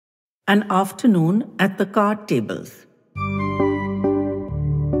An afternoon at the card tables.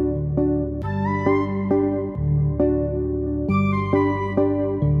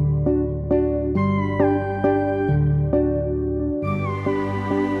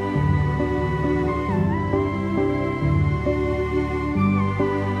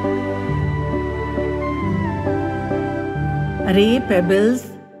 Arey Pebbles,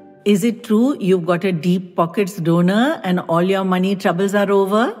 is it true you've got a deep pockets donor and all your money troubles are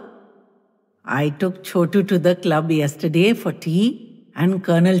over? I took Chotu to the club yesterday for tea and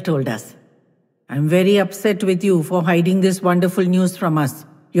Colonel told us, I'm very upset with you for hiding this wonderful news from us.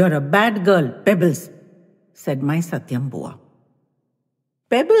 You're a bad girl, Pebbles, said my Satyam Bua.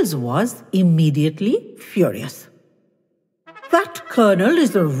 Pebbles was immediately furious. That Colonel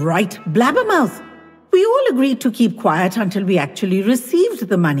is a right blabbermouth. We all agreed to keep quiet until we actually received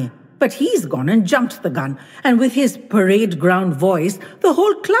the money. But he's gone and jumped the gun, and with his parade ground voice, the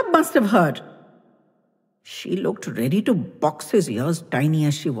whole club must have heard. She looked ready to box his ears, tiny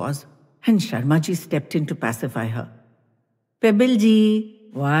as she was, and Sharmaji stepped in to pacify her.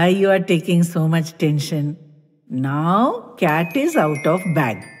 Pebblji, why you are taking so much tension? Now cat is out of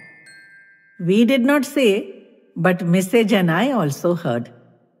bag. We did not say, but Message and I also heard.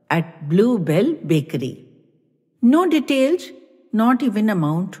 At Bluebell Bakery. No details, not even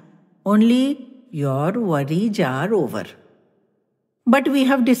amount, only your worries are over. But we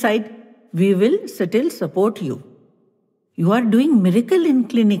have decided we will still support you. You are doing miracle in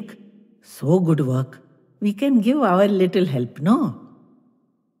clinic. So good work. We can give our little help, no?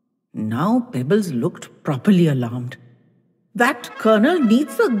 Now Pebbles looked properly alarmed. That Colonel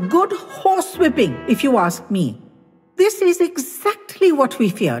needs a good horsewhipping, if you ask me. This is exactly what we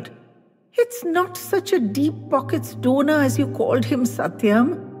feared. It's not such a deep pockets donor as you called him,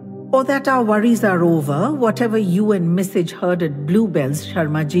 Satyam, or that our worries are over, whatever you and Message heard at Bluebells,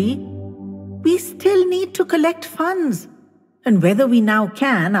 Sharmaji. We still need to collect funds. And whether we now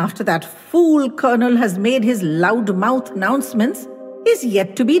can, after that fool Colonel has made his loud-mouth announcements, is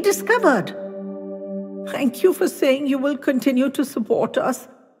yet to be discovered. Thank you for saying you will continue to support us.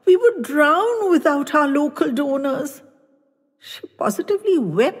 We would drown without our local donors. She positively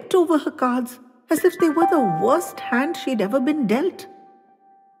wept over her cards as if they were the worst hand she'd ever been dealt.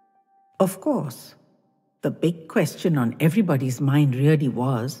 Of course, the big question on everybody's mind really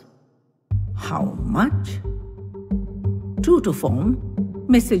was, how much? True to form,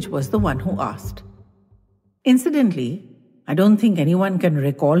 Message was the one who asked. Incidentally, I don't think anyone can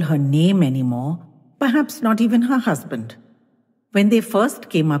recall her name anymore, perhaps not even her husband. When they first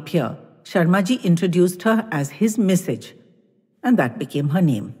came up here, Sharmaji introduced her as his Message, and that became her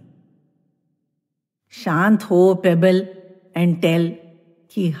name. Shant ho, Pebble, and tell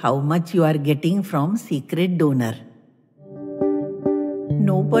ki how much you are getting from secret donor.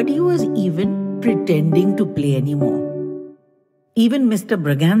 Nobody was even pretending to play anymore. Even Mr.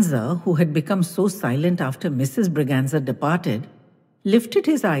 Braganza, who had become so silent after Mrs. Braganza departed, lifted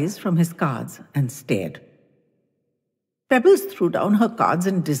his eyes from his cards and stared. Pebbles threw down her cards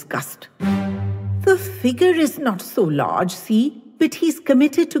in disgust. The figure is not so large, see, but he's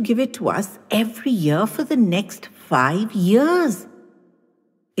committed to give it to us every year for the next 5 years.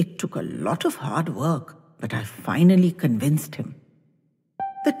 It took a lot of hard work, but I finally convinced him.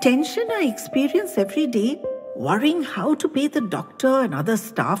 The tension I experience every day, worrying how to pay the doctor and other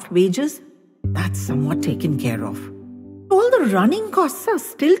staff wages, that's somewhat taken care of. All the running costs are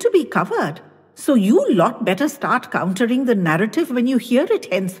still to be covered, so you lot better start countering the narrative when you hear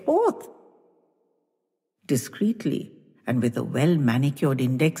it henceforth. Discreetly, and with a well-manicured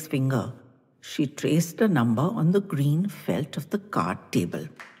index finger, she traced a number on the green felt of the card table.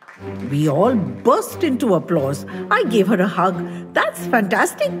 We all burst into applause. I gave her a hug. That's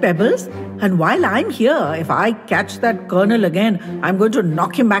fantastic, Pebbles. And while I'm here, if I catch that Colonel again, I'm going to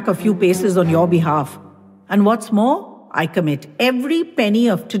knock him back a few paces on your behalf. And what's more, I commit every penny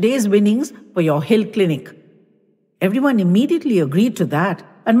of today's winnings for your Hill Clinic. Everyone immediately agreed to that,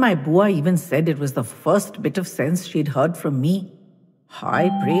 and my Bua even said it was the first bit of sense she'd heard from me. High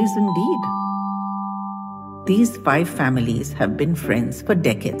praise indeed. These 5 families have been friends for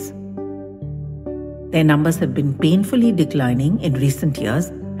decades. Their numbers have been painfully declining in recent years,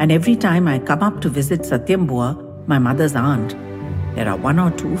 and every time I come up to visit Satyam Bua, my mother's aunt, there are 1 or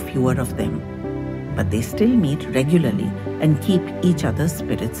 2 fewer of them. But they still meet regularly and keep each other's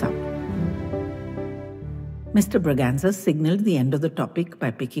spirits up. Mr. Braganza signaled the end of the topic by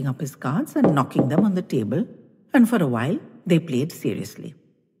picking up his cards and knocking them on the table, and for a while they played seriously.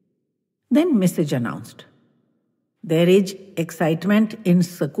 Then Message announced, "There is excitement in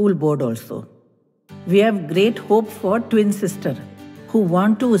school board also. We have great hope for twin sister, who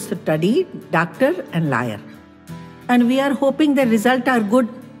want to study doctor and lawyer. And we are hoping the results are good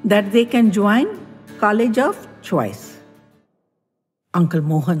that they can join college of choice. Uncle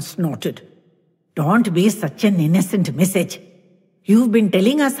Mohan snorted. Don't be such an innocent message. You've been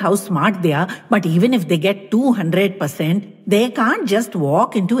telling us how smart they are, but even if they get 200%, they can't just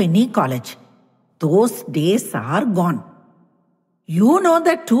walk into any college. Those days are gone. You know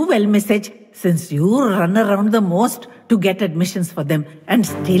that too well, message, since you run around the most to get admissions for them, and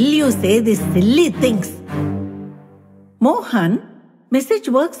still you say these silly things. Mohan, message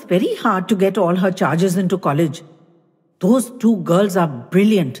works very hard to get all her charges into college. Those two girls are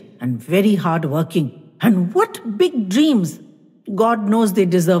brilliant and very hard-working. And what big dreams! God knows they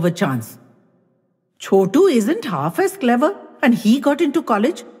deserve a chance. Chotu isn't half as clever and he got into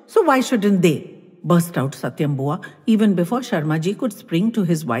college, so why shouldn't they? Burst out Satyam Bua even before Sharmaji could spring to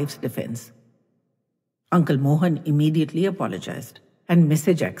his wife's defense. Uncle Mohan immediately apologized and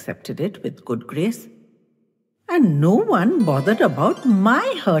message accepted it with good grace. And no one bothered about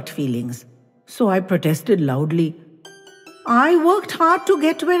my hurt feelings. So I protested loudly. I worked hard to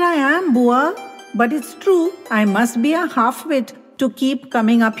get where I am, Bua. But it's true, I must be a half-wit to keep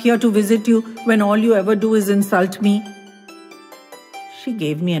coming up here to visit you when all you ever do is insult me. She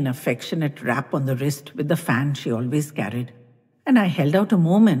gave me an affectionate rap on the wrist with the fan she always carried, and I held out a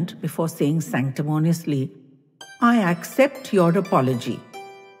moment before saying sanctimoniously, I accept your apology,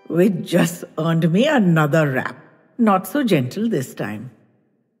 which just earned me another rap, not so gentle this time.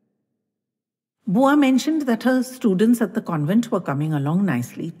 Bua mentioned that her students at the convent were coming along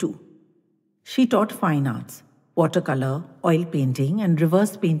nicely too. She taught fine arts, watercolor, oil painting and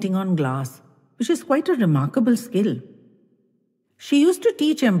reverse painting on glass, which is quite a remarkable skill. She used to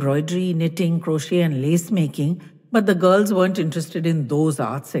teach embroidery, knitting, crochet and lace making, but the girls weren't interested in those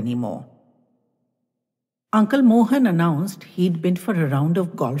arts anymore. Uncle Mohan announced he'd been for a round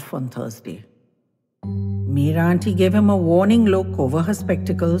of golf on Thursday. Meera auntie gave him a warning look over her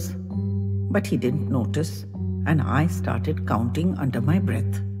spectacles, but he didn't notice, and I started counting under my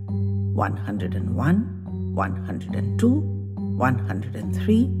breath. 101, 102,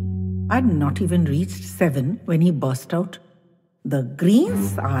 103. I'd not even reached 7 when he burst out, The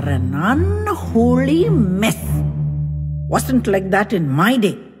greens are an unholy mess. Wasn't like that in my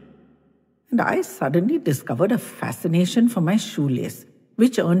day. And I suddenly discovered a fascination for my shoelace,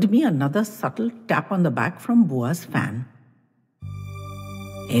 which earned me another subtle tap on the back from Bua's fan.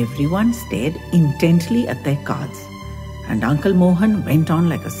 Everyone stared intently at their cards, and Uncle Mohan went on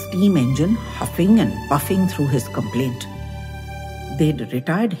like a steam engine, huffing and puffing through his complaint. They'd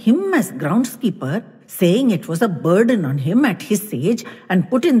retired him as groundskeeper, saying it was a burden on him at his age, and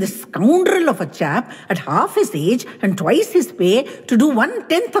put in this scoundrel of a chap at half his age and twice his pay to do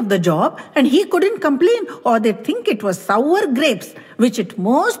 1/10 of the job, and he couldn't complain, or they'd think it was sour grapes, which it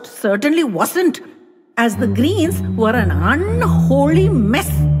most certainly wasn't, as the greens were an unholy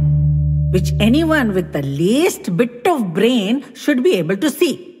mess, which anyone with the least bit of brain should be able to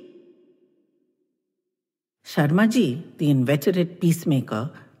see. Sharmaji, the inveterate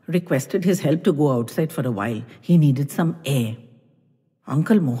peacemaker, requested his help to go outside for a while. He needed some air.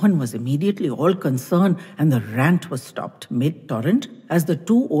 Uncle Mohan was immediately all concerned, and the rant was stopped mid-torrent as the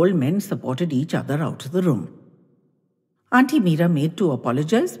two old men supported each other out of the room. Auntie Meera made to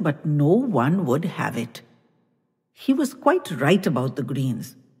apologize, but no one would have it. He was quite right about the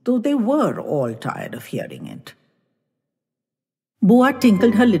greens, though they were all tired of hearing it. Bua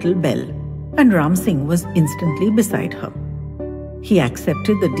tinkled her little bell, and Ram Singh was instantly beside her. He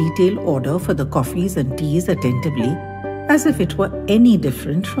accepted the detailed order for the coffees and teas attentively, as if it were any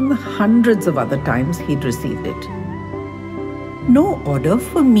different from the hundreds of other times he'd received it. No order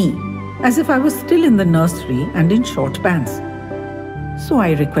for me, as if I was still in the nursery and in short pants. So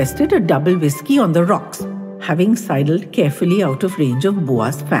I requested a double whiskey on the rocks, having sidled carefully out of range of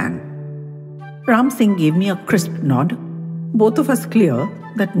Bua's fan. Ram Singh gave me a crisp nod, both of us clear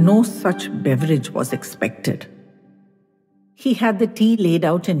that no such beverage was expected. He had the tea laid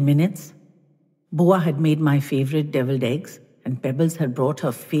out in minutes. Bua had made my favorite deviled eggs, and Pebbles had brought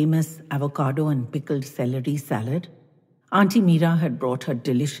her famous avocado and pickled celery salad. Auntie Meera had brought her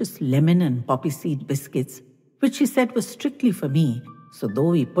delicious lemon and poppy seed biscuits, which she said was strictly for me, so though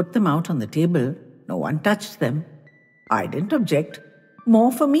we put them out on the table, no one touched them. I didn't object.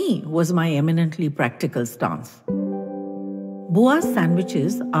 More for me was my eminently practical stance. Bua's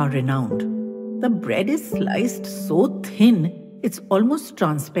sandwiches are renowned. The bread is sliced so thin, it's almost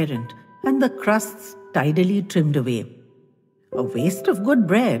transparent, and the crusts tidily trimmed away. A waste of good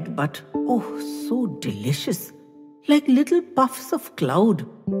bread, but oh, so delicious, like little puffs of cloud.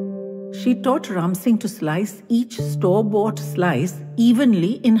 She taught Ram Singh to slice each store-bought slice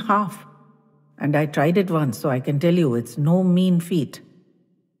evenly in half. And I tried it once, so I can tell you it's no mean feat.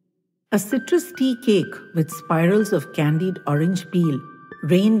 A citrus tea cake with spirals of candied orange peel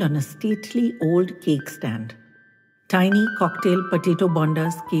rained on a stately old cake stand. Tiny cocktail potato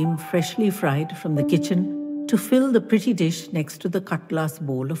bondas came freshly fried from the kitchen to fill the pretty dish next to the cutlass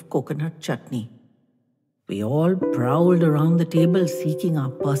bowl of coconut chutney. We all prowled around the table seeking our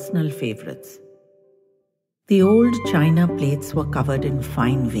personal favorites. The old china plates were covered in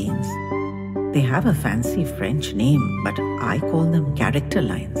fine veins. They have a fancy French name, but I call them character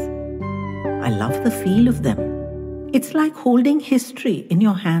lines. I love the feel of them. It's like holding history in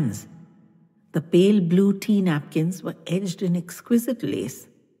your hands. The pale blue tea napkins were edged in exquisite lace,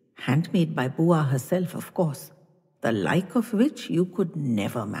 handmade by Bua herself, of course, the like of which you could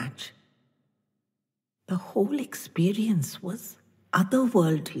never match. The whole experience was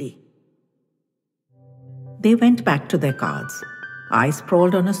otherworldly. They went back to their cards. I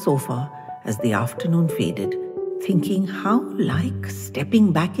sprawled on a sofa as the afternoon faded, thinking how like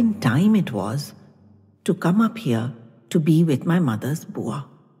stepping back in time it was to come up here to be with my mother's Bua.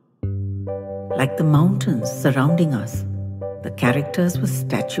 Like the mountains surrounding us, the characters were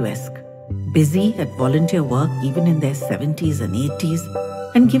statuesque, busy at volunteer work even in their 70s and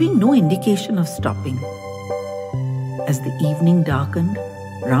 80s, and giving no indication of stopping. As the evening darkened,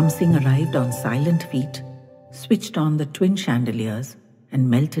 Ram Singh arrived on silent feet, switched on the twin chandeliers, and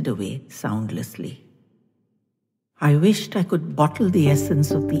melted away soundlessly. I wished I could bottle the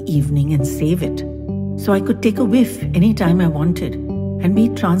essence of the evening and save it, so I could take a whiff anytime I wanted and be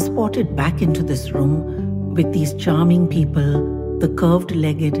transported back into this room with these charming people, the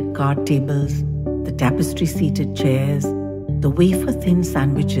curved-legged card tables, the tapestry-seated chairs, the wafer-thin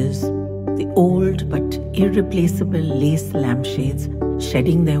sandwiches, the old but irreplaceable lace lampshades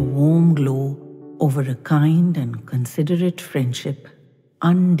shedding their warm glow over a kind and considerate friendship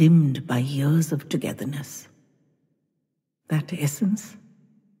undimmed by years of togetherness. That essence,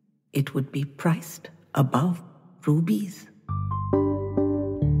 it would be priced above rubies.